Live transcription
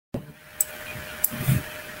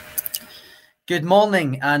Good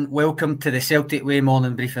morning and welcome to the Celtic Way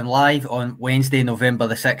Morning Briefing Live on Wednesday, November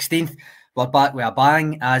the 16th. We're back with a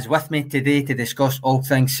bang, as with me today to discuss all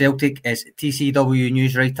things Celtic is TCW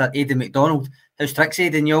news writer Aidan McDonald. How's tricks,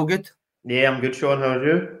 Aidan? You all good? Yeah, I'm good, Sean. How are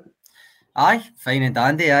you? Aye, fine and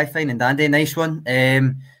dandy. Nice one.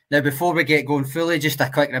 Now, before we get going fully, just a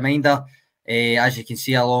quick reminder, as you can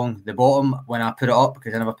see along the bottom when I put it up,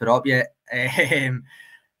 because I never put it up yet,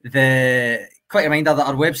 the quick reminder that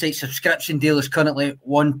our website subscription deal is currently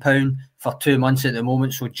 £1 for 2 months at the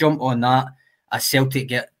moment, so jump on that as Celtic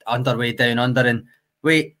get underway down under. And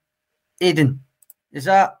wait, Aidan, is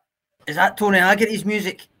that Tony Haggerty's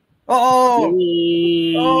music? Hello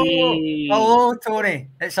Tony,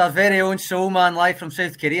 it's our very own Seoul man live from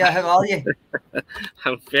South Korea. How are you?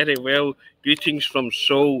 I'm very well. Greetings from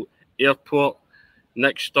Seoul Airport.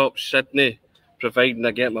 Next stop Sydney, providing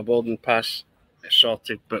I get my boarding pass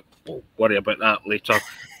sorted, but we'll worry about that later.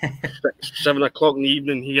 7 o'clock in the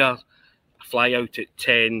evening here. I fly out at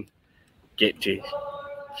 10, get to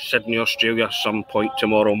Sydney, Australia some point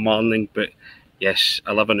tomorrow morning, but yes,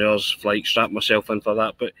 11 hours flight, strap myself in for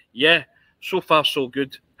that. But yeah, so far so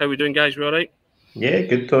good. How are we doing, guys? We all right? Yeah,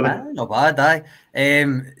 good, Tony. Not bad, aye.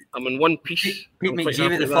 I'm in one piece. Pete McGee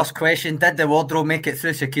with the first question. Did the wardrobe make it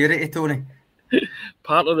through security, Tony?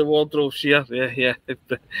 Part of the wardrobe's here. Yeah.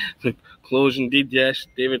 The clothes indeed, yes.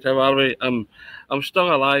 David, how are we? I'm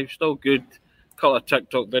still alive, still good. Couple of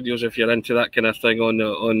TikTok videos if you're into that kind of thing on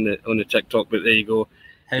the TikTok, but there you go.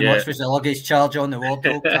 How much was the luggage charge on the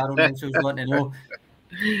wardrobe? Carol Mansell's wanting to know.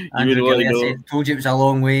 Andrew Gillier told you it was a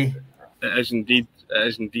long way. It is indeed.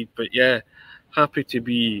 But yeah, happy to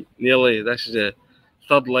be nearly. This is the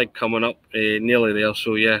third leg coming up, nearly there.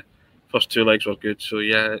 So yeah, first 2 legs were good. So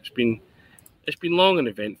yeah, it's been long and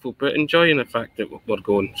eventful, but enjoying the fact that we're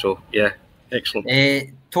going. So yeah, excellent.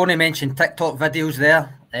 Tony mentioned TikTok videos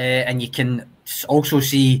there, and you can also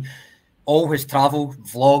see all his travel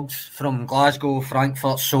vlogs from Glasgow,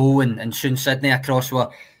 Frankfurt, Seoul, and soon Sydney across with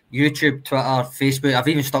YouTube, Twitter, Facebook. I've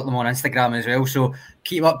even stuck them on Instagram as well. So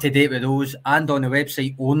keep up to date with those. And on the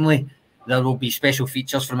website only, there will be special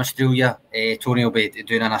features from Australia. Tony will be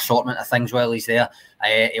doing an assortment of things while he's there.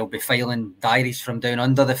 He'll be filing diaries from down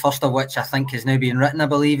under, the first of which I think is now being written, I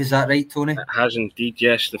believe. Is that right, Tony? It has indeed,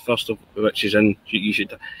 yes. The first of which is in. You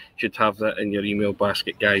should have that in your email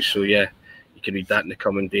basket, guys. So yeah, you can read that in the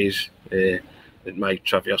coming days. My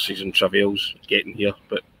traverses and travails getting here,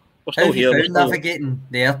 but we're still here. How have you found navigating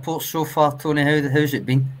the airport so far, Tony? How's it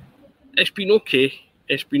been? It's been okay.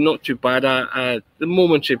 It's been not too bad. The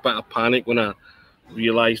momentary bit of panic when I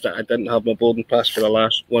realised that I didn't have my boarding pass for the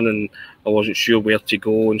last one and I wasn't sure where to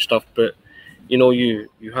go and stuff. But you know, you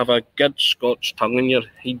have a good Scots tongue in your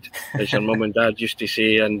head, as your mum and dad used to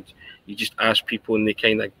say, and you just ask people and they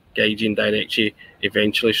kind of guide you and direct you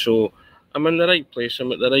eventually. So I'm in the right place.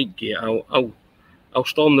 I'm at the right gate. I'll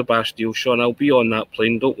storm the Bastille, Sean. I'll be on that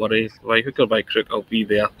plane. Don't worry. By hook or by crook, I'll be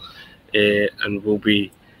there, and we'll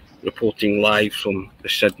be reporting live from the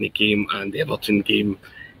Sydney game and the Everton game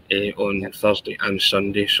on Thursday and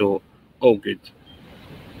Sunday. So all good.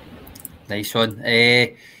 Nice one.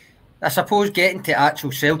 I suppose getting to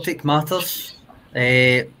actual Celtic matters.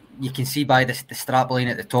 You can see by the strap line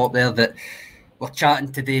at the top there that we're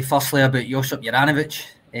chatting today firstly about Josip Juranovic.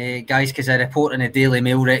 Guys, because a report in the Daily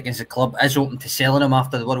Mail reckons the club is open to selling him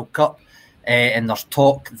after the World Cup, and there's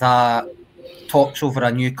talks over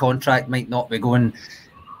a new contract might not be going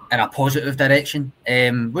in a positive direction.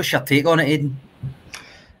 What's your take on it, Aidan?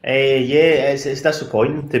 Yeah, it's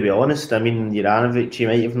disappointing, to be honest. I mean, Juranovic, he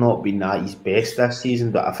might have not been at his best this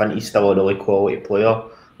season, but I think he's still a really quality player,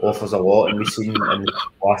 offers a lot, and we've seen in the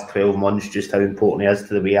last 12 months just how important he is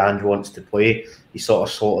to the way Ange wants to play. He sort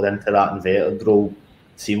of sorted into that inverted role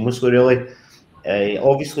seamlessly, really.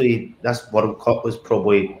 Obviously, this World Cup was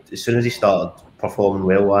probably, as soon as he started performing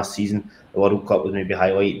well last season, the World Cup was maybe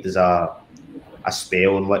highlighted as a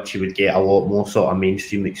spell in which he would get a lot more sort of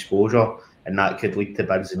mainstream exposure, and that could lead to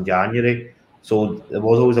bids in January. So there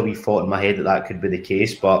was always a wee thought in my head that could be the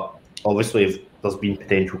case, but obviously if there's been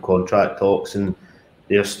potential contract talks and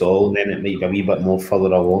they're stalling, then it might be a wee bit more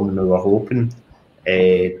further along than we were hoping.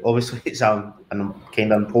 Obviously it's a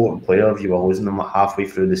kind of important player if you were losing him halfway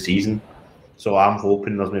through the season, so I'm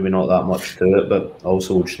hoping there's maybe not that much to it, but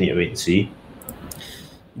also we'll just need to wait and see.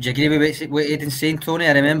 Do you agree with what Aidan's saying, Tony?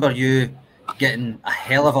 I remember you getting a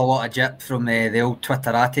hell of a lot of jip from the old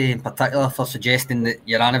Twitterati in particular for suggesting that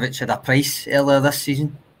Juranovic had a price earlier this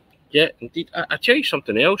season. Yeah, indeed. I tell you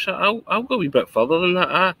something else. I'll go a wee bit further than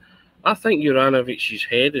that. I think Juranovic's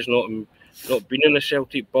head has not been in the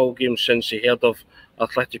Celtic ball game since he heard of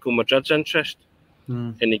Atletico Madrid's interest.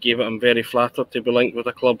 and they gave it. I'm very flattered to be linked with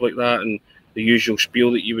a club like that, and the usual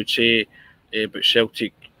spiel that you would say about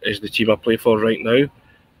Celtic is the team I play for right now.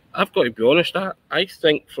 I've got to be honest, I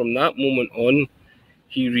think from that moment on,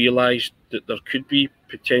 he realised that there could be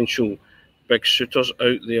potential big suitors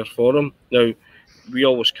out there for him. Now, we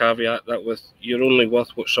always caveat that with you're only worth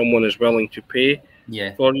what someone is willing to pay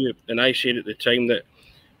for you. And I said at the time that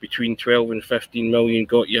between 12 and 15 million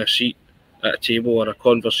got you a seat at a table or a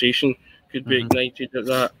conversation could be ignited at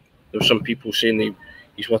that. There were some people saying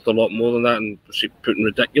he's worth a lot more than that and putting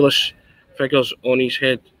ridiculous figures on his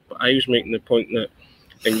head. But I was making the point that,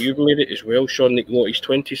 and you've made it as well, Sean, he's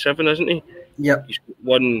 27, isn't he? Yep. He's got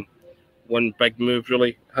one big move,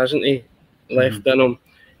 really, hasn't he, left in him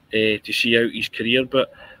to see out his career.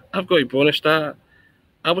 But I've got to be honest, I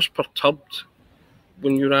was perturbed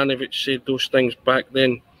when Juranovic said those things back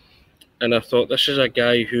then. And I thought, this is a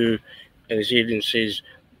guy who, as Aidan says,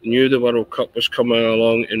 knew the World Cup was coming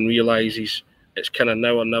along and realises it's kind of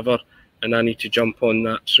now or never, and I need to jump on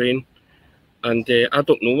that train. And I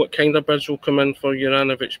don't know what kind of bids will come in for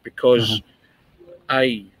Juranovic, because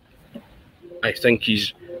I think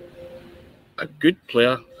he's a good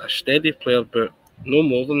player, a steady player, but no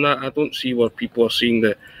more than that. I don't see where people are seeing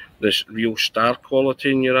this real star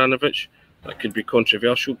quality in Juranovic. That could be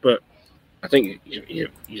controversial, but I think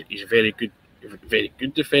he's a very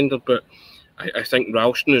good defender. But I think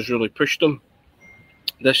Ralston has really pushed him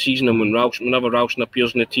this season, and whenever Ralston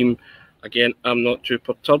appears in the team, again, I'm not too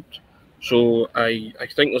perturbed. So I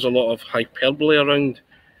think there's a lot of hyperbole around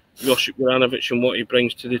Josip Juranovic and what he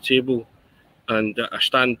brings to the table, and I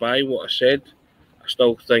stand by what I said. I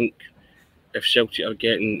still think if Celtic are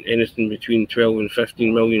getting anything between 12 and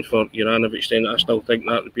 15 million for Juranovic, then I still think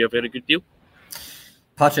that would be a very good deal.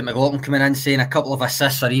 Patrick McLaughlin coming in saying a couple of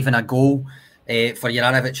assists or even a goal for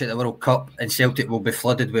Juranovic at the World Cup, and Celtic will be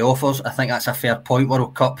flooded with offers. I think that's a fair point.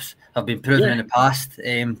 World Cups have been proven in the past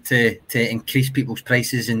to increase people's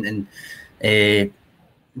prices and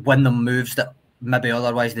win them moves that maybe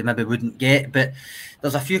otherwise they maybe wouldn't get. But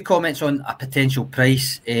there's a few comments on a potential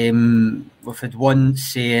price. We've had one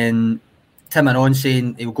saying, Tim Aron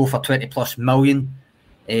saying he'll go for 20 plus million,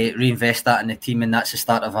 reinvest that in the team, and that's the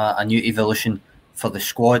start of a new evolution for the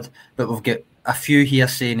squad. But we've got a few here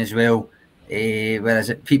saying as well, where is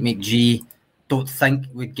it, Pete McGee don't think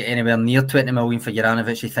we'd get anywhere near 20 million for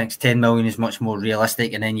Juranovic. He thinks 10 million is much more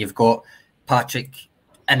realistic. And then you've got Patrick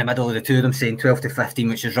in the middle of the two of them saying 12 to 15,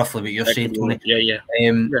 which is roughly what you're saying, Tony.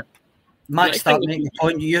 Max starts making the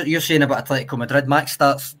point you're saying about Atletico Madrid. Max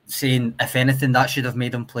starts saying, if anything, that should have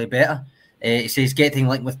made him play better. He says getting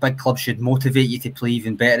linked with big clubs should motivate you to play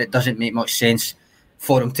even better. It doesn't make much sense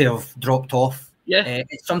for him to have dropped off.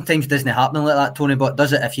 It sometimes doesn't happen like that, Tony, but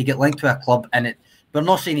does it if you get linked to a club and it? We're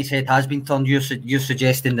not saying his head has been turned. You're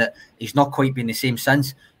suggesting that he's not quite been the same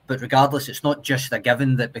since. But regardless, it's not just a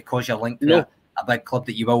given that because you're linked to a big club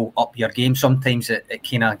that you will up your game. Sometimes it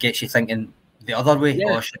kind of gets you thinking the other way,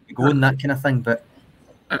 or should we go and that kind of thing. But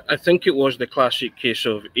I think it was the classic case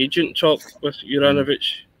of agent talk with Juranovic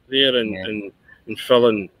there and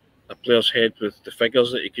filling a player's head with the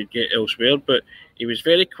figures that he could get elsewhere. But he was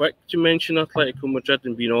very quick to mention Atletico Madrid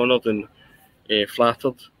and being honoured and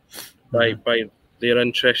flattered by their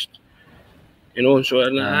interest, you know. And so,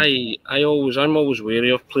 and I'm always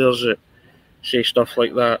wary of players that say stuff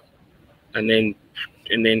like that, and then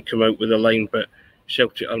come out with a line, but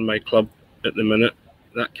Celtic are my club at the minute,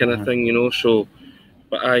 that kind of thing, you know. So,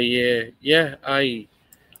 but I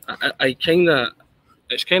kind of,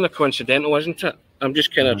 it's kind of coincidental, isn't it? I'm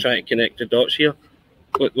just kind of trying to connect the dots here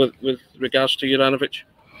with regards to Juranovic.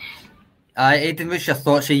 Aidan, what's your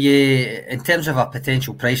thoughts? Are you, in terms of a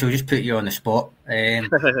potential price, I'll just put you on the spot.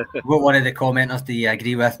 What one of the commenters do you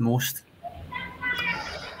agree with most?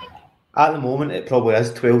 At the moment, it probably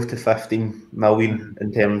is 12 to 15 million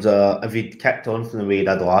in terms of, if he'd kicked on from the way he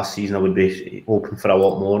did last season, I would be hoping for a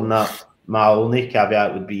lot more than that. My only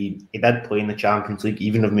caveat would be he did play in the Champions League,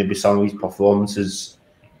 even if maybe some of his performances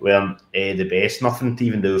weren't the best. Nothing to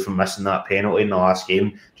even do from missing that penalty in the last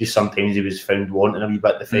game. Just sometimes he was found wanting a wee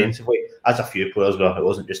bit defensively. As a few players were, it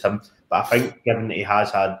wasn't just him. But I think, given that he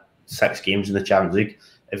has had 6 games in the Champions League,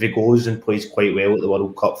 if he goes and plays quite well at the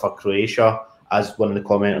World Cup for Croatia, as one of the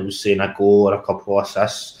commenters was saying, a goal or a couple of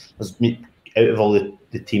assists, out of all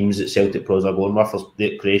the teams that Celtic pros are going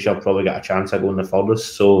with, Croatia will probably get a chance of going the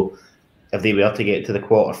furthest. So if they were to get to the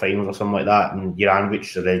quarterfinals or something like that, and Juranovic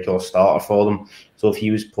is a regular starter for them, so if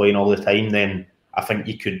he was playing all the time, then I think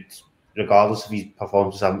you could, regardless if his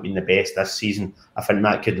performances haven't been the best this season, I think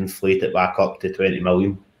that could inflate it back up to 20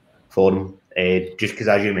 million for him. Just because,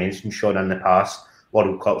 as you mentioned, Sean, in the past,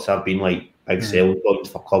 World Cups have been like big sell points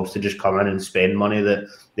for clubs to just come in and spend money that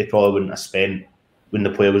they probably wouldn't have spent when the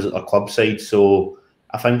player was at their club side. So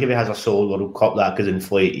I think if he has a solid World Cup, that could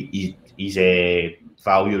inflate his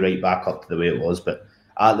value right back up to the way it was. But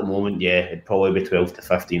at the moment, yeah, it'd probably be 12 to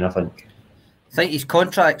 15, I think. I think his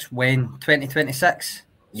contract's when 2026.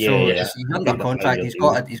 Yeah, so he's under contract. He's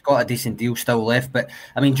got a decent deal still left. But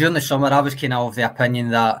I mean, during the summer, I was kind of the opinion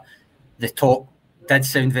that the talk did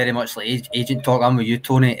sound very much like agent talk. I'm with you,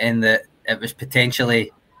 Tony, and that it was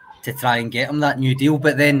potentially to try and get him that new deal.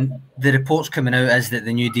 But then the reports coming out is that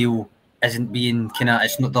the new deal isn't being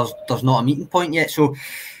there's not a meeting point yet. So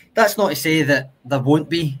that's not to say that there won't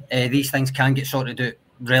be. These things can get sorted out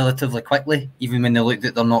relatively quickly, even when they look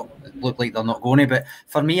like they're not going to. But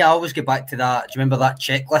for me, I always get back to that. Do you remember that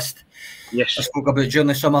checklist? Yes. I spoke about during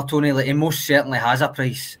the summer, Tony. Like, it most certainly has a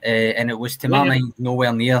price, and it was to my mind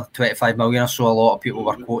nowhere near 25 million or so. A lot of people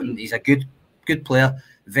were quoting. He's a good player,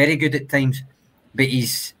 very good at times, but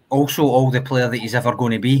he's also all the player that he's ever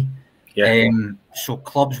going to be. Yeah. So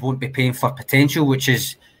clubs won't be paying for potential, which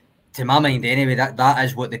is, to my mind anyway, that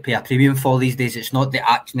is what they pay a premium for these days. It's not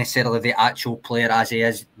necessarily the actual player as he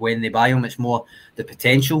is when they buy him. It's more the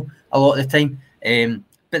potential a lot of the time.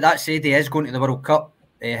 But that said, he is going to the World Cup.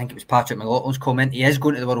 I think it was Patrick McLaughlin's comment. He is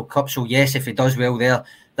going to the World Cup. So yes, if he does well there,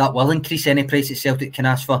 that will increase any price that Celtic can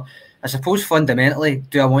ask for. I suppose fundamentally,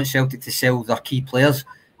 do I want Celtic to sell their key players?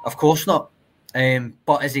 Of course not.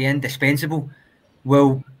 But is he indispensable?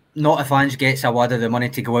 Well, not if Ange gets a wad of the money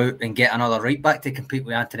to go out and get another right back to compete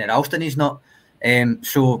with Anthony Ralston. He's not.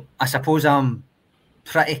 So I suppose I'm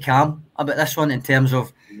pretty calm about this one in terms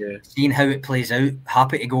of seeing how it plays out.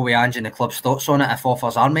 Happy to go with Ange and the club's thoughts on it if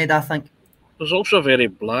offers are made, I think. There's also a very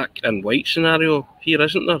black and white scenario here,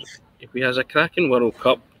 isn't there? If he has a cracking World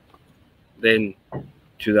Cup, then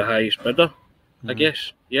to the highest bidder, I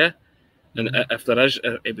guess. Yeah. And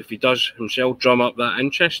if he does himself drum up that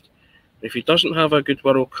interest, if he doesn't have a good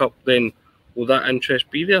World Cup, then will that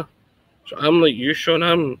interest be there? So I'm like you, Sean.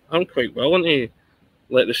 I'm quite willing to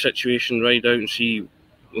let the situation ride out and see,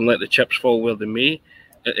 and let the chips fall where they may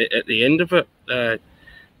at the end of it. But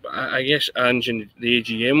I guess Ange and the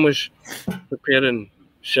AGM was preparing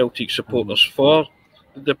Celtic supporters for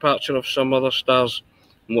the departure of some other stars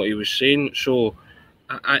and what he was saying. So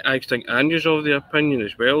I think Ange is of the opinion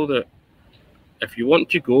as well that if you want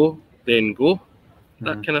to go, then go.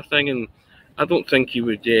 That kind of thing. And I don't think he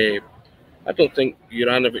would. I don't think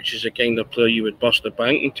Juranovic is the kind of player you would bust the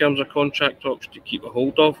bank in terms of contract talks to keep a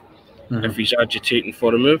hold of if he's agitating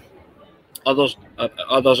for a move. Others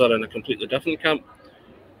are in a completely different camp.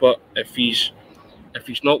 But if he's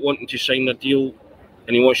not wanting to sign a deal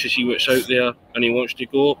and he wants to see what's out there and he wants to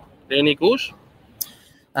go, then he goes.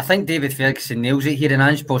 I think David Ferguson nails it here, and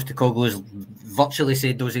Ange Postecoglou has virtually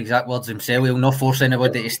said those exact words himself. He'll not force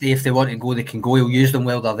anybody to stay. If they want to go, they can go. He'll use them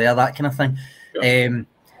while they're there, that kind of thing. Yeah.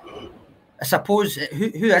 I suppose, who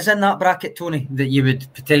is in that bracket, Tony, that you would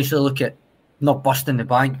potentially look at not busting the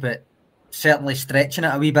bank, but certainly stretching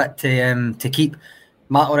it a wee bit to keep?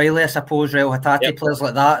 Matt O'Reilly, I suppose, Real Hatate, players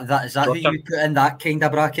like that. Is that Jota, who you put in that kind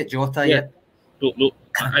of bracket, Jota? Yeah. Look,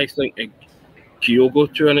 I think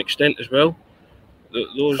Kyogo to an extent as well.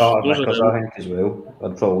 Those are the, I think as well.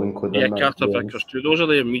 I'd probably include them. Yeah, Carter Vickers too. Those are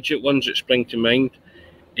the immediate ones that spring to mind.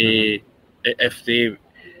 If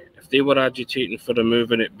they were agitating for a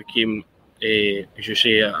move and it became, as you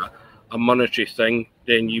say, a monetary thing,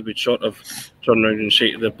 then you would sort of turn around and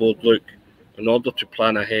say to the board, look, in order to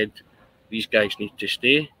plan ahead, these guys need to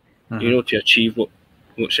stay, to achieve what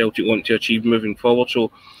Celtic want to achieve moving forward. So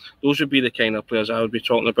those would be the kind of players I would be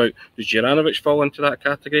talking about. Does Juranovic fall into that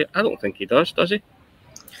category? I don't think he does he?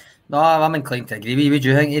 No, I'm inclined to agree with you. What do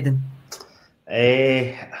you think, Aidan?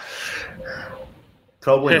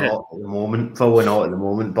 Probably not at the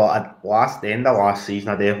moment. But at the end of last season,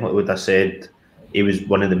 I definitely would have said he was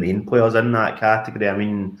one of the main players in that category. I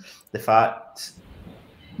mean, the fact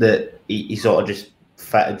that he sort of just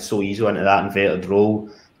fitted so easily into that inverted role,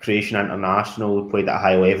 Croatian international, played at a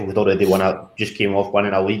high level, had already just came off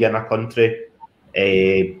winning a league in a country,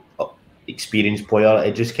 experienced player.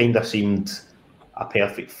 It just kind of seemed a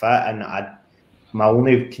perfect fit, and my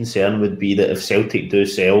only concern would be that if Celtic do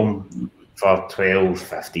sell him for 12,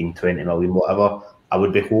 15, 20 million, whatever, I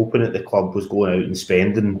would be hoping that the club was going out and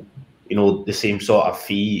spending, the same sort of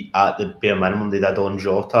fee at the bare minimum they did on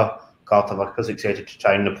Jota, Carter Vickers, etc., to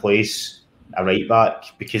try and replace a right back,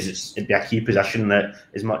 because it'd be a key position that,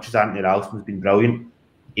 as much as Anthony Ralston's been brilliant,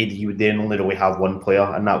 you would then only really have one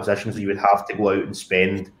player in that position, so you would have to go out and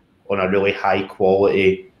spend on a really high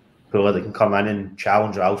quality player that can come in and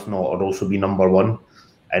challenge Ralston or also be number one.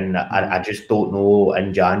 And I just don't know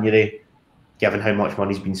in January given how much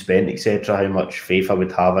money's been spent, etc., how much faith I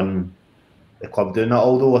would have in the club doing that.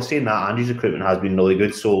 Although I'm saying that Andy's recruitment has been really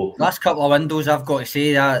good. So last couple of windows, I've got to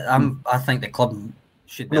say, I think the club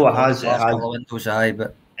should be. No, it has. Couple of windows,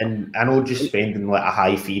 but. And I know just spending like a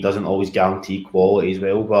high fee doesn't always guarantee quality as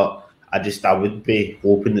well, but I would be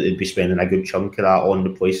hoping that they'd be spending a good chunk of that on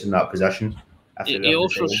replacing that position.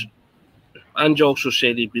 Ange also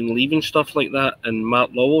said he'd been leaving stuff like that in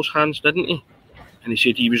Mark Lawwell's hands, didn't he? And he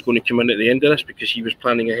said he was going to come in at the end of this because he was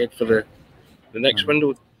planning ahead for the next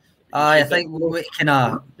window. I think what we kind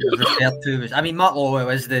of referred to was, I mean, Mark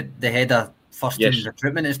Lawwell is the head of first team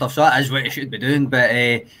recruitment and stuff, so that is what he should be doing, but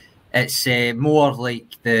it's more like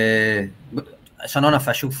it's an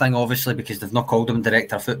unofficial thing, obviously, because they've not called him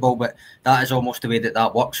director of football, but that is almost the way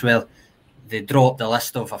that works, where they drop the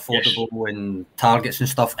list of affordable and targets and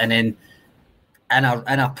stuff, and then in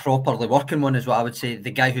a properly working one is what I would say,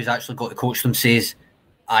 the guy who's actually got to coach them says,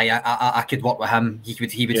 I could work with him, he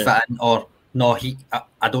would fit in, or no,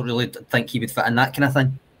 I don't really think he would fit in, that kind of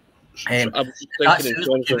thing. That's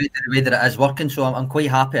the way that it is working, so I'm quite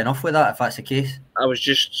happy enough with that if that's the case. I was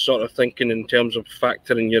just sort of thinking in terms of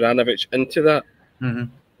factoring Juranovic into that,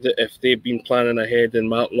 that if they've been planning ahead and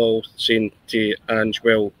Mark Law saying to Ange,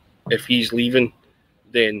 well, if he's leaving,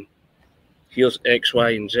 then here's X, Y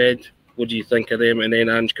and Z, what do you think of them? And then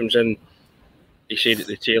Ange comes in, he said at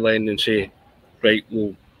the tail end and say, right,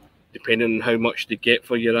 well, depending on how much they get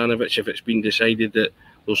for Juranovic, if it's been decided that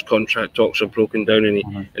those contract talks are broken down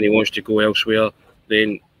and he wants to go elsewhere,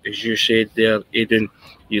 then, as you said there, Aidan,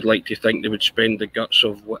 you'd like to think they would spend the guts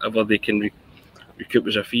of whatever they can recoup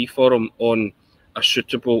as a fee for him on a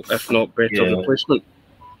suitable, if not better, replacement.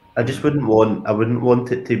 I wouldn't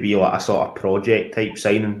want it to be like a sort of project type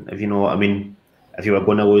signing, if you know what I mean. If you were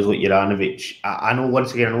going to lose like Juranovic, I know,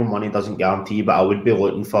 once again, I know money doesn't guarantee, but I would be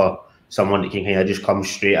looking for someone that can kind of just come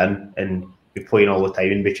straight in and be playing all the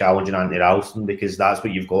time and be challenging Anthony Ralston, because that's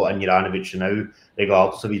what you've got in Juranovic now,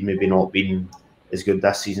 regardless of he's maybe not been as good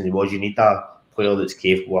this season as he was. You need a player that's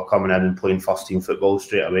capable of coming in and playing first team football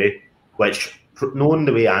straight away, which, knowing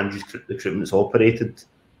the way Andrew's recruitment's operated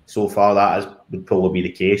so far, would probably be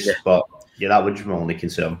the case. But that would be my only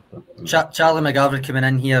concern. Charlie McGavran coming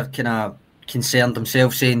in here kind of concerned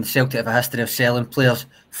himself, saying Celtic have a history of selling players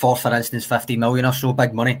for instance, 50 million or so,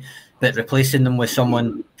 big money, but replacing them with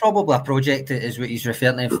someone, probably a project is what he's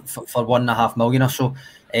referring to, for 1.5 million or so.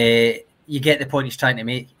 You get the point he's trying to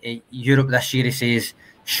make. Europe this year, he says,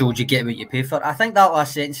 showed you get what you pay for. I think that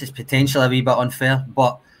last sentence is potentially a wee bit unfair,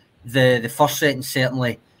 but the first sentence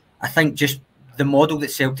certainly, I think just the model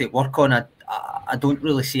that Celtic work on, I don't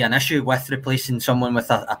really see an issue with replacing someone with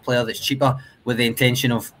a player that's cheaper, with the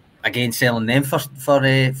intention of, again, selling them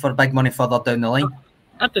for big money further down the line.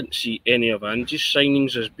 I didn't see any of Ange's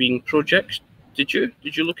signings as being projects. Did you?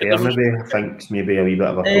 Did you look at them? I think maybe a wee bit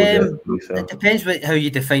of a project. It depends how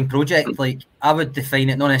you define project. Like, I would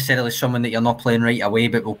define it not necessarily someone that you're not playing right away,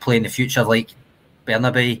 but will play in the future, like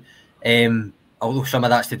Bernabei. Although some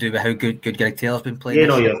of that's to do with how good Greg Taylor's been playing.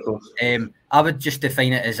 Of course. I would just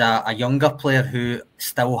define it as a younger player who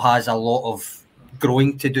still has a lot of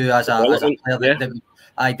growing to do as a player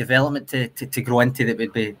that development to grow into, that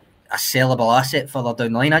would be a sellable asset further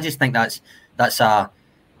down the line. I just think that's a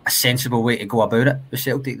sensible way to go about it with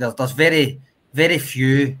Celtic. There's very, very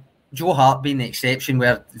few, Joe Hart being the exception,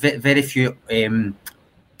 where very few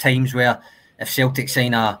times where if Celtic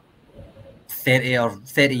sign a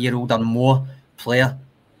 30-year-old or more player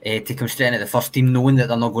to come straight into the first team, knowing that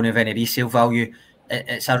they're not going to have any resale value,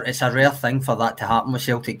 it's a rare thing for that to happen with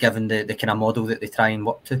Celtic, given the kind of model that they try and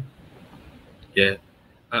work to. Yeah,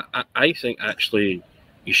 I think actually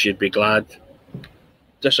you should be glad.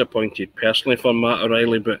 Disappointed personally for Matt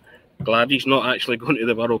O'Reilly, but glad he's not actually going to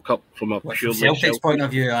the World Cup from a purely Celtic's point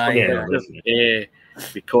of view.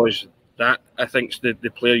 Because that, I think, is the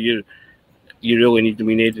player you really need. I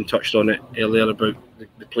mean, Aidan touched on it earlier about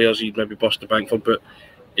the players he'd maybe bust the bank for, but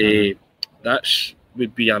that's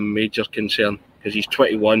would be a major concern, because he's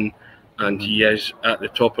 21 and he is at the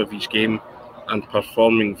top of his game and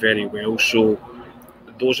performing very well. So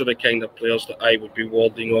those are the kind of players that I would be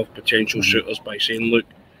warding off potential suitors by saying, look,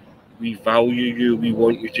 we value you, we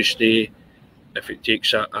want you to stay. If it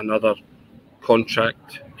takes another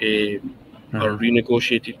contract or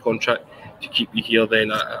renegotiated contract to keep you here,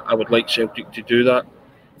 then I would like Celtic to do that.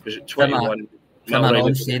 Because at 21...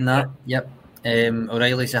 I'm saying that, yep.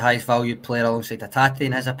 O'Reilly's the highest valued player alongside Hatate,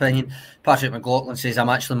 in his opinion. Patrick McLaughlin says, I'm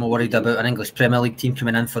actually more worried about an English Premier League team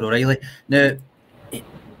coming in for O'Reilly. Now,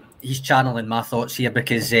 he's channeling my thoughts here,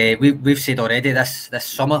 because we've said already this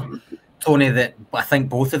summer, Tony, that I think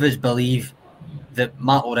both of us believe that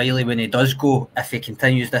Matt O'Reilly, when he does go, if he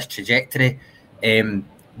continues this trajectory,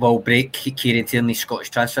 will break Kieran Tierney's Scottish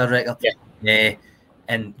transfer record.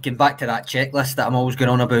 And getting back to that checklist that I'm always going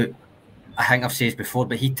on about, I think I've said before,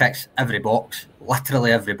 but he ticks every box,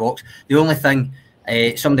 literally every box. The only thing,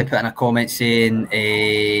 somebody put in a comment saying,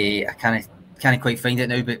 I can't quite find it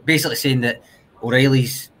now, but basically saying that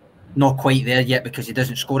O'Reilly's not quite there yet because he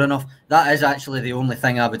doesn't score enough. That is actually the only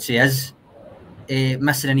thing I would say is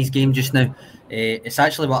missing in his game just now. It's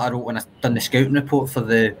actually what I wrote when I done the scouting report for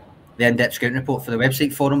the in-depth scouting report for the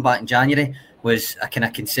website for him back in January, was a kind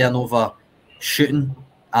of concern over shooting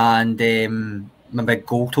and my big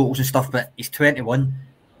goal totals and stuff. But he's 21,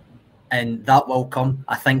 and that will come.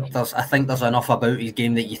 I think there's enough about his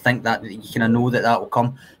game that you think that you kind of know that will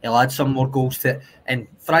come. He'll add some more goals to it, and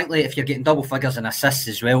frankly, if you're getting double figures and assists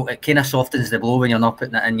as well, it kind of softens the blow when you're not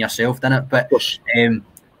putting it in yourself, doesn't it? But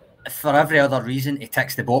for every other reason, he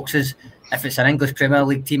ticks the boxes. If it's an English Premier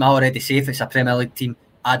League team, I already say if it's a Premier League team,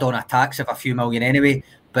 add on a tax of a few million anyway.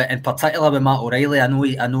 But in particular with Matt O'Reilly, I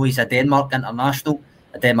know he's a Denmark international,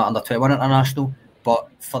 a Denmark under-21 international, but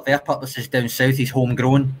for their purposes down south, he's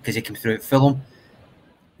homegrown because he came through at Fulham.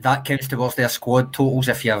 That counts towards their squad totals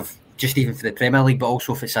if you have, just even for the Premier League, but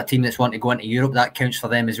also if it's a team that's wanting to go into Europe, that counts for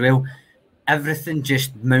them as well. Everything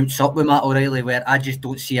just mounts up with Matt O'Reilly, where I just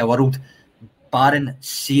don't see a world, barring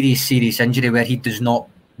serious injury, where he does not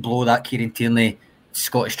blow that Kieran Tierney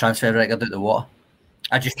Scottish transfer record out the water.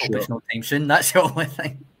 I just hope it's no time soon. That's the only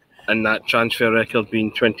thing. And that transfer record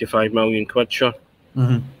being 25 million quid, sure.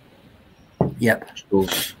 Mm-hmm. Yep. So,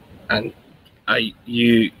 and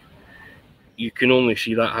you can only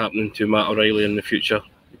see that happening to Matt O'Reilly in the future,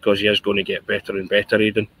 because he is going to get better and better,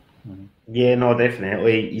 Aidan. Yeah, no,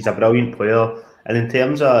 definitely. He's a brilliant player. And in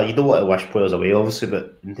terms of, you don't want to wish players away, obviously,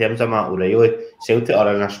 but in terms of Matt O'Reilly, Celtic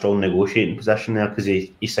are in a strong negotiating position there, because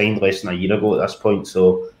he signed less than a year ago at this point.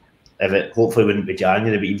 So if it hopefully wouldn't be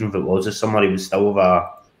January, but even if it was this summer, he would still have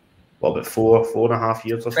about 4.5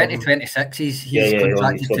 years or something. 2026 he's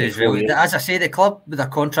contracted to as well. As I say, the club with a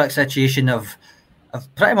contract situation have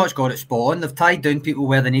pretty much got it spot on. They've tied down people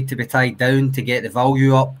where they need to be tied down to get the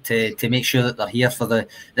value up, to make sure that they're here for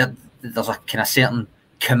there's a kind of certain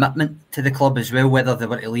commitment to the club as well, whether they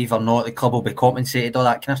were to leave or not. The club will be compensated, all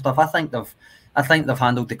that kind of stuff. I think they've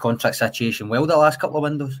handled the contract situation well the last couple of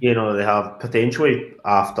windows. You know, they have potentially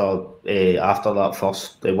after that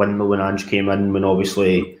first window when Ange came in, when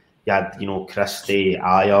obviously you had, Christie,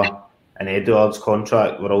 Ayer and Edwards'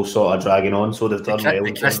 contract were all sort of dragging on, so they've done well.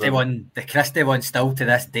 The Christie one still to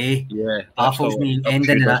this day baffles me,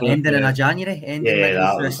 ending in a January.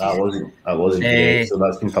 That wasn't great, so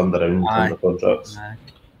that's been turned around in terms of contracts.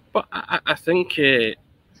 But I think if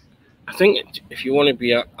you want to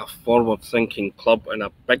be a forward-thinking club and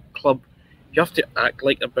a big club, you have to act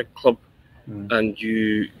like a big club, and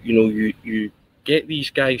you get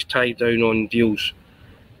these guys tied down on deals.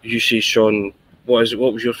 You say, Sean, what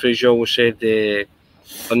was your phrase you always said?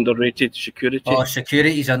 Underrated security. Oh,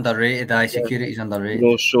 security's underrated. Security's underrated.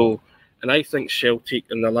 And I think Celtic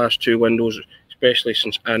in the last two windows, especially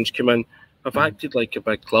since Ange came in, have acted like a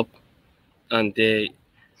big club, and if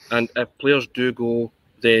players do go,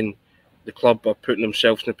 then the club are putting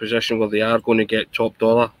themselves in a position where they are going to get top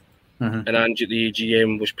dollar. And Ange at the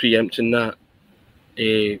AGM was preempting that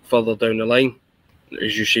further down the line,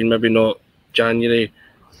 as you say, maybe not January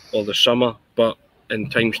or the summer, but in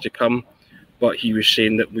times to come. But he was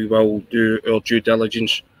saying that we will do our due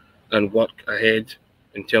diligence and work ahead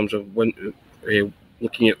in terms of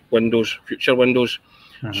looking at future windows.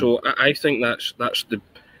 So I think that's the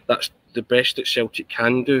best that Celtic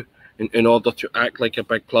can do in order to act like a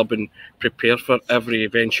big club and prepare for every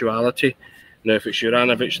eventuality. Now, if it's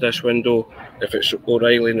Juranovic this window, if it's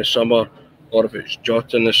O'Reilly in the summer, or if it's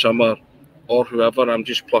Jota in the summer, or whoever, I'm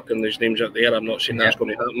just plucking these names out there. I'm not saying that's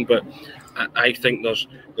going to happen, but I think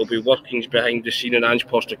there'll be workings behind the scene, and Ange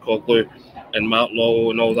Postecoglou and Mark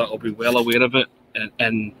Law and all that will be well aware of it,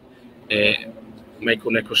 and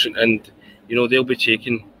Michael Nicholson, and they'll be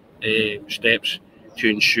taking steps to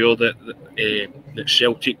ensure that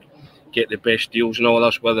Celtic get the best deals and all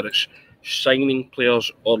this, whether it's signing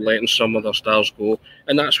players or letting some of their stars go.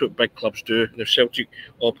 And that's what big clubs do. Now, Celtic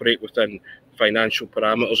operate within financial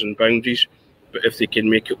parameters and boundaries, but if they can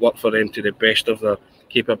make it work for them to the best of their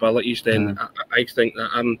capabilities, then I think that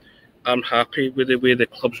I'm happy with the way the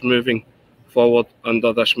club's moving forward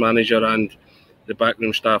under this manager and the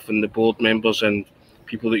backroom staff and the board members and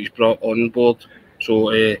people that he's brought on board.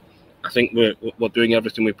 So I think we're doing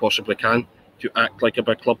everything we possibly can to act like a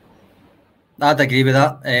big club. I'd agree with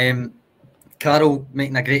that. Carol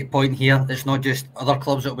making a great point here. It's not just other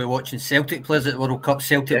clubs that will be watching Celtic players at the World Cup.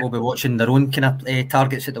 Celtic will be watching their own kind of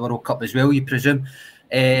targets at the World Cup as well, you presume.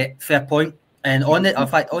 Fair point. And on the, in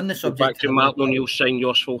fact, on the Back subject to of the Martin World Cup, O'Neill signed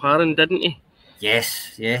Jos Volharen, didn't he?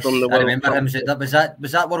 yes, From the I World remember Cup. him.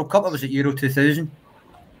 Was that World Cup or was it Euro 2000?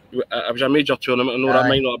 It was a major tournament. I know that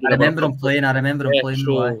might not have been I remember a World him Cup. playing. I remember him playing.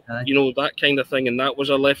 So, Aye. you know, that kind of thing, and that was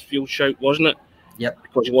a left field shout, wasn't it? Yep.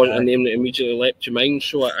 Because it wasn't a name that immediately leapt to mind.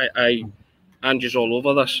 So Angie's all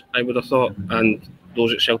over this, I would have thought, and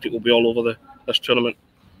those at Celtic will be all over this tournament.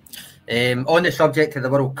 On the subject of the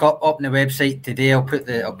World Cup, up on the website today, I'll put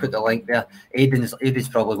the link there. Aidan's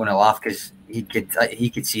probably going to laugh because he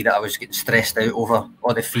could see that I was getting stressed out over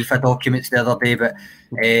all the FIFA documents the other day. But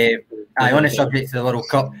on the subject of the World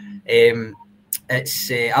Cup,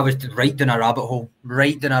 it's I was right down a rabbit hole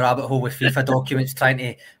with FIFA documents, trying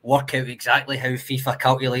to work out exactly how FIFA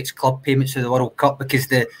calculates club payments for the World Cup, because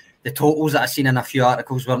the totals that I seen in a few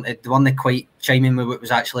articles weren't quite chiming with what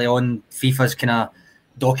was actually on FIFA's kind of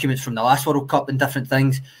documents from the last World Cup and different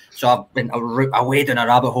things. So I've been away down a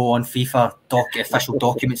rabbit hole on FIFA official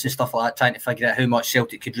documents and stuff like that, trying to figure out how much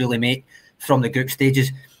Celtic could really make from the group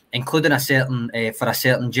stages, including a certain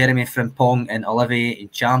Jeremy Frimpong and Olivier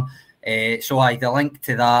Ntcham. So the link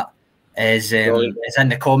to that is in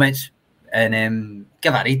the comments, and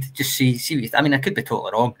give it a read. Just see what you I mean, I could be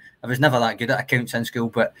totally wrong. I was never that good at accounts in school,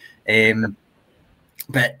 but it's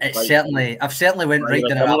I've certainly went right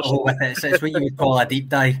down a rabbit hole with it. It's what you would call a deep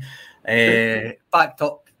dive, backed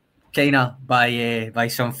up kind of by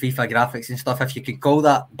some FIFA graphics and stuff, if you could call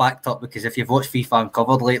that backed up, because if you've watched FIFA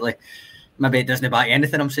Uncovered lately, maybe it doesn't back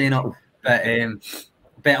anything I'm saying up.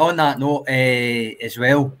 But on that note as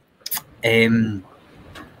well,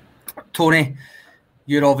 Tony,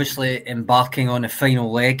 you're obviously embarking on the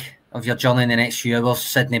final leg of your journey in the next few hours,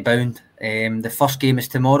 Sydney bound. The first game is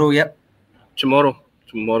tomorrow, yep? Tomorrow,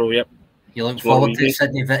 yep. You look forward to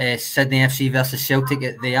Sydney FC versus Celtic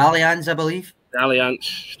at the Allianz, I believe? The Allianz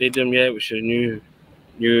Stadium, yeah, which is a new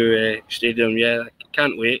stadium, yeah. I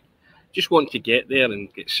can't wait. Just want to get there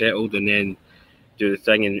and get settled and then do the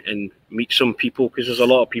thing and meet some people, because there's a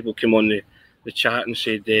lot of people come on the chat and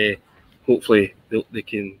said hopefully they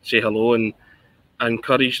can say hello and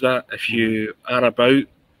encourage that. If you are about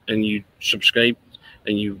and you subscribe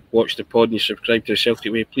and you watch the pod and you subscribe to the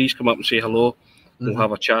Celtic Way, please come up and say hello. We'll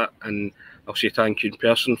have a chat and I'll say thank you in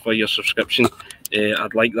person for your subscription.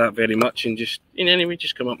 I'd like that very much, and just in any way,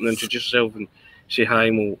 just come up and introduce yourself and say hi,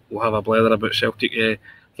 and we'll have a blather about Celtic. I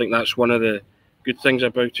think that's one of the good things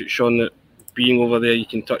about it, Sean, that being over there you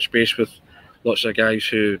can touch base with lots of guys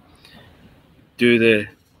who do the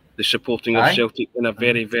supporting of Celtic in a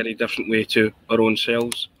very, very different way to our own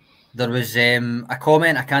selves. There was a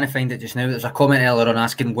comment, I can't find it just now, there's a comment earlier on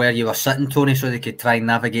asking where you were sitting, Tony, so they could try and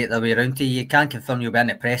navigate their way around to you. You can't confirm you'll be in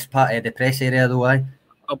the press area though, aye?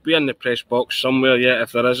 I'll be in the press box somewhere, yeah.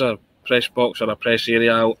 If there is a press box or a press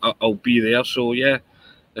area, I'll be there. So yeah,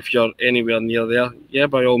 if you're anywhere near there, yeah,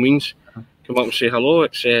 by all means, come up and say hello.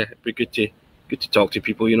 It'd be good to talk to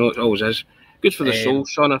people, you know, it always is. Good for the soul,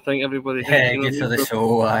 Sean, I think everybody thinks. Yeah, good for the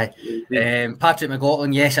soul, aye. Patrick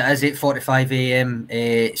McLaughlin, yes, it is 8:45 a.m.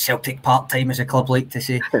 Celtic part-time, as the club like to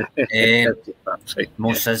say.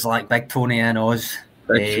 Most is like Big Tony and Oz.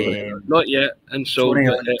 Not yet, and so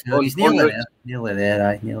he's nearly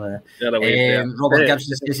there. Robert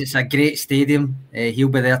Gibson says it's a great stadium. He'll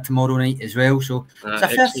be there tomorrow night as well, so it's a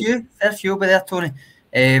fair few will be there, Tony.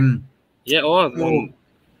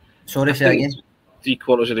 Sorry, say again.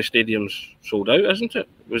 3/4 of the stadium's sold out, isn't it?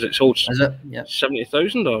 Was it sold? Is it? Yeah.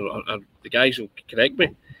 70,000, or the guys will correct me.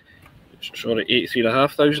 Sorry,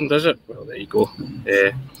 83,500, is it? Well, there you go.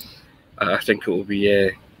 I think it will be.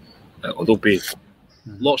 There'll be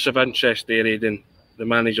lots of interest there, Aidan. The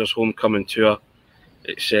manager's homecoming tour.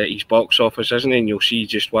 It's his box office, isn't it? And you'll see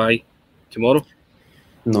just why tomorrow.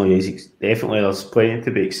 No, yes, definitely. There's plenty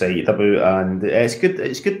to be excited about, and it's good.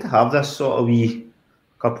 It's good to have this sort of wee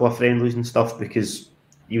couple of friendlies and stuff, because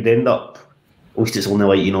you'd end up, at least it's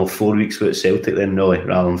only 4 weeks without Celtic then, really,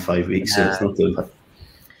 rather than 5 weeks. So it's not too bad.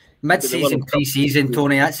 Mid-season, pre-season,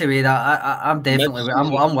 Tony. That's the way that I'm definitely.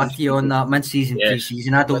 I'm with you on that. Mid-season,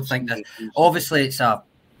 pre-season. I don't think that. Obviously, it's the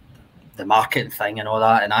marketing thing and all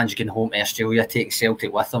that. And Ange going home to Australia, take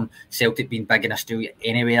Celtic with them. Celtic being big in Australia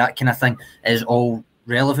anyway, that kind of thing is all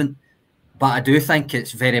relevant. But I do think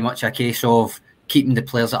it's very much a case of keeping the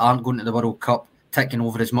players that aren't going to the World Cup ticking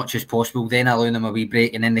over as much as possible, then allowing them a wee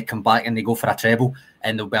break, and then they come back and they go for a treble,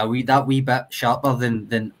 and they'll be that wee bit sharper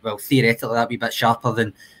than theoretically that wee bit sharper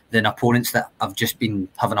than opponents that have just been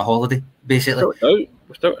having a holiday, basically.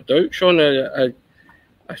 Without a doubt, Sean.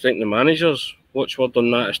 I think the manager's watchword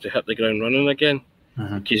on that is to hit the ground running again.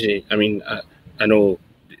 Because I know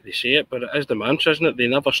they say it, but it is the mantra, isn't it? They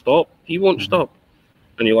never stop. He won't stop.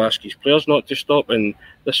 and he'll ask his players not to stop. And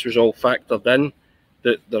this was all factored in,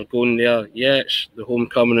 that they're going there. Yeah, it's the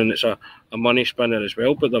homecoming and it's a money spinner as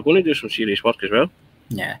well, but they're going to do some serious work as well.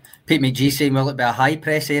 Yeah. Pete McGee saying, will it be a high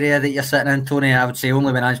press area that you're sitting in, Tony? I would say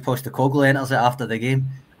only when Ange Postecoglou enters it after the game.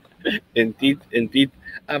 Indeed.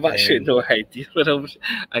 I've actually no idea. But I'll have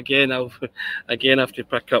to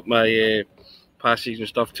pick up my passes and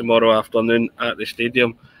stuff tomorrow afternoon at the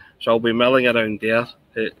stadium. So I'll be milling around there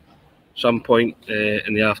at some point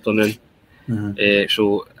in the afternoon. Mm-hmm.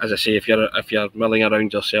 So as I say, if you're milling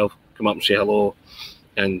around yourself, come up and say hello,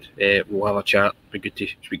 and we'll have a chat. Be good to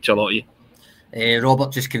speak to a lot of you.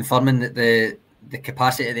 Robert just confirming that the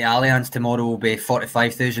capacity of the Allianz tomorrow will be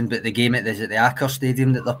 45,000, but the game is at the Aker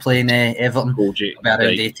Stadium that they're playing Everton. It'll be around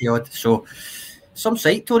 80 odd. So some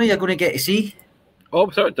sight, Tony, you're going to get to see. Oh,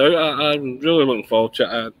 without a doubt, I'm really looking forward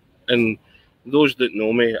to it. And those that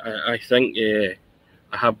know me, I think I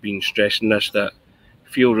have been stressing this, that I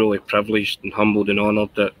feel really privileged and humbled and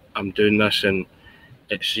honoured that I'm doing this. And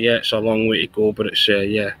it's a long way to go, but it's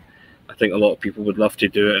I think a lot of people would love to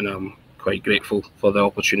do it, and I'm quite grateful for the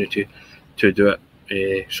opportunity to do it.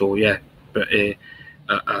 But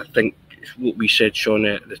I think what we said, Sean,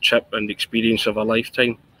 the trip and the experience of a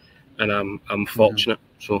lifetime, and I'm fortunate.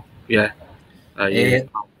 So yeah.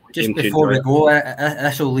 Just before we go,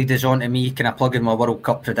 this will lead us on to me kind of plugging my World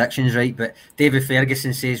Cup predictions, right? But David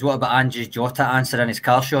Ferguson says, what about Andrew's Jota answer in his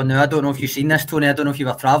car show? Now, I don't know if you've seen this, Tony. I don't know if you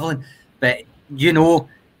were travelling, but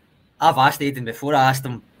I've asked Aidan before. I asked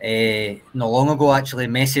him not long ago, actually,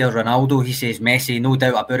 Messi or Ronaldo. He says Messi, no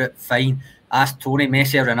doubt about it, fine. Asked Tony,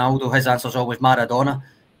 Messi or Ronaldo, his answer's always Maradona.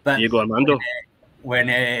 But Diego Armando. When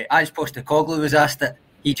Ange Postecoglou was asked it,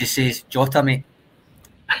 he just says Jota, mate.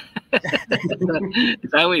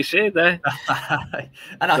 Is that what he said, And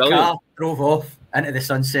a car drove off into the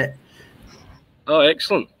sunset. Oh,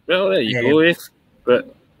 excellent. Well, there you go, eh?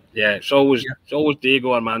 But yeah, it's always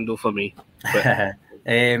Diego Armando for me.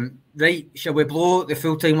 Right, shall we blow the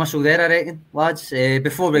full-time whistle there, I reckon, lads?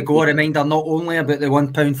 Before we go, a reminder not only about the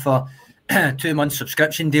 £1 for 2 month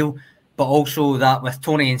subscription deal, but also that with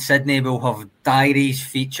Tony in Sydney, we'll have diaries,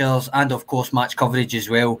 features, and of course match coverage as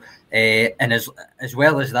well. And as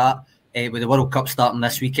well as that, with the World Cup starting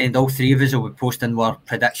this weekend, all three of us will be posting our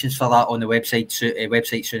predictions for that on the website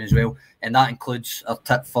soon as well. And that includes our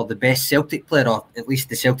tip for the best Celtic player, or at least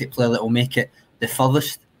the Celtic player that will make it the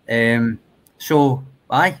furthest. So,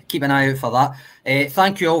 keep an eye out for that.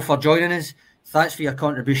 Thank you all for joining us. Thanks for your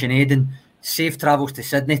contribution, Aidan. Safe travels to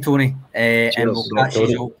Sydney, Tony. And we'll catch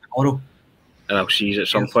you all tomorrow. And I'll see you at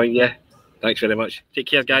some point, yeah. Thanks very much. Take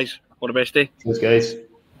care, guys. All the best, eh? Cheers, guys.